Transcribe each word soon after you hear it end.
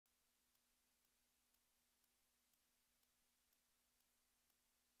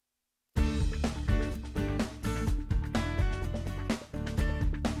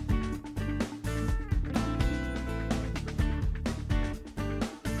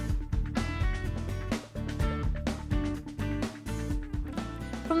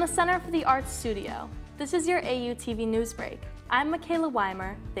From the Center for the Arts Studio, this is your AUTV News Break. I'm Michaela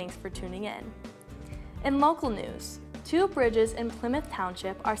Weimer. Thanks for tuning in. In local news, 2 bridges in Plymouth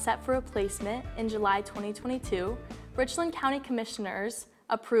Township are set for replacement in July 2022. Richland County Commissioners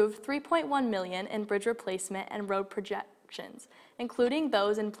approved $3.1 million in bridge replacement and road projections, including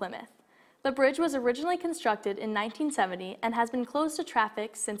those in Plymouth. The bridge was originally constructed in 1970 and has been closed to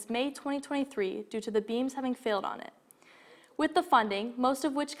traffic since May 2023 due to the beams having failed on it. With the funding, most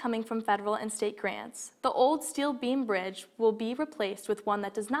of which coming from federal and state grants, the old steel beam bridge will be replaced with one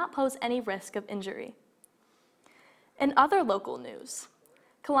that does not pose any risk of injury. In other local news,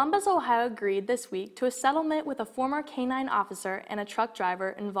 Columbus, Ohio agreed this week to a settlement with a former K-9 officer and a truck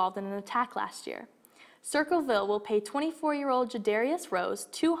driver involved in an attack last year. Circleville will pay 24-year-old Jadarius Rose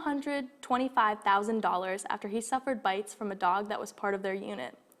 $225,000 after he suffered bites from a dog that was part of their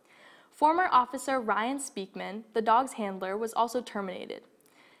unit. Former officer Ryan Speakman, the dog's handler, was also terminated.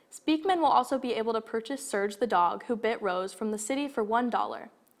 Speakman will also be able to purchase Surge the dog, who bit Rose, from the city for $1.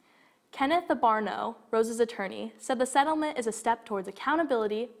 Kenneth Barno, Rose's attorney, said the settlement is a step towards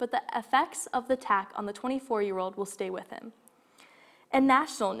accountability, but the effects of the attack on the 24-year-old will stay with him. In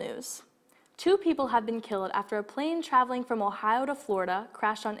national news, 2 people have been killed after a plane traveling from Ohio to Florida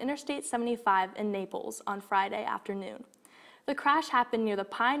crashed on Interstate 75 in Naples on Friday afternoon. The crash happened near the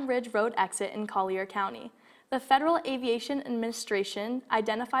Pine Ridge Road exit in Collier County. The Federal Aviation Administration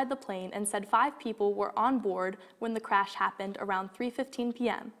identified the plane and said 5 people were on board when the crash happened around 3:15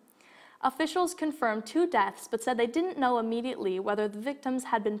 p.m. Officials confirmed 2 deaths but said they didn't know immediately whether the victims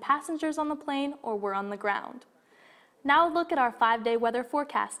had been passengers on the plane or were on the ground. Now look at our 5-day weather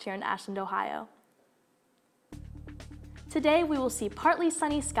forecast here in Ashland, Ohio. Today we will see partly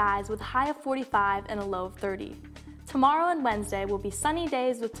sunny skies with a high of 45 and a low of 30. Tomorrow and Wednesday will be sunny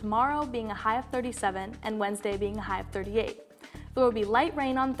days, with tomorrow being a high of 37 and Wednesday being a high of 38. There will be light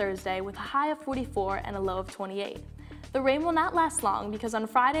rain on Thursday with a high of 44 and a low of 28. The rain will not last long because on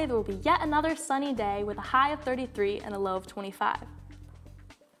Friday there will be yet another sunny day with a high of 33 and a low of 25.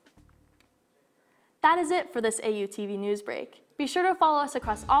 That is it for this AUTV News Break. Be sure to follow us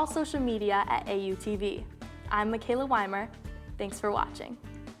across all social media at AUTV. I'm Michaela Weimer. Thanks for watching.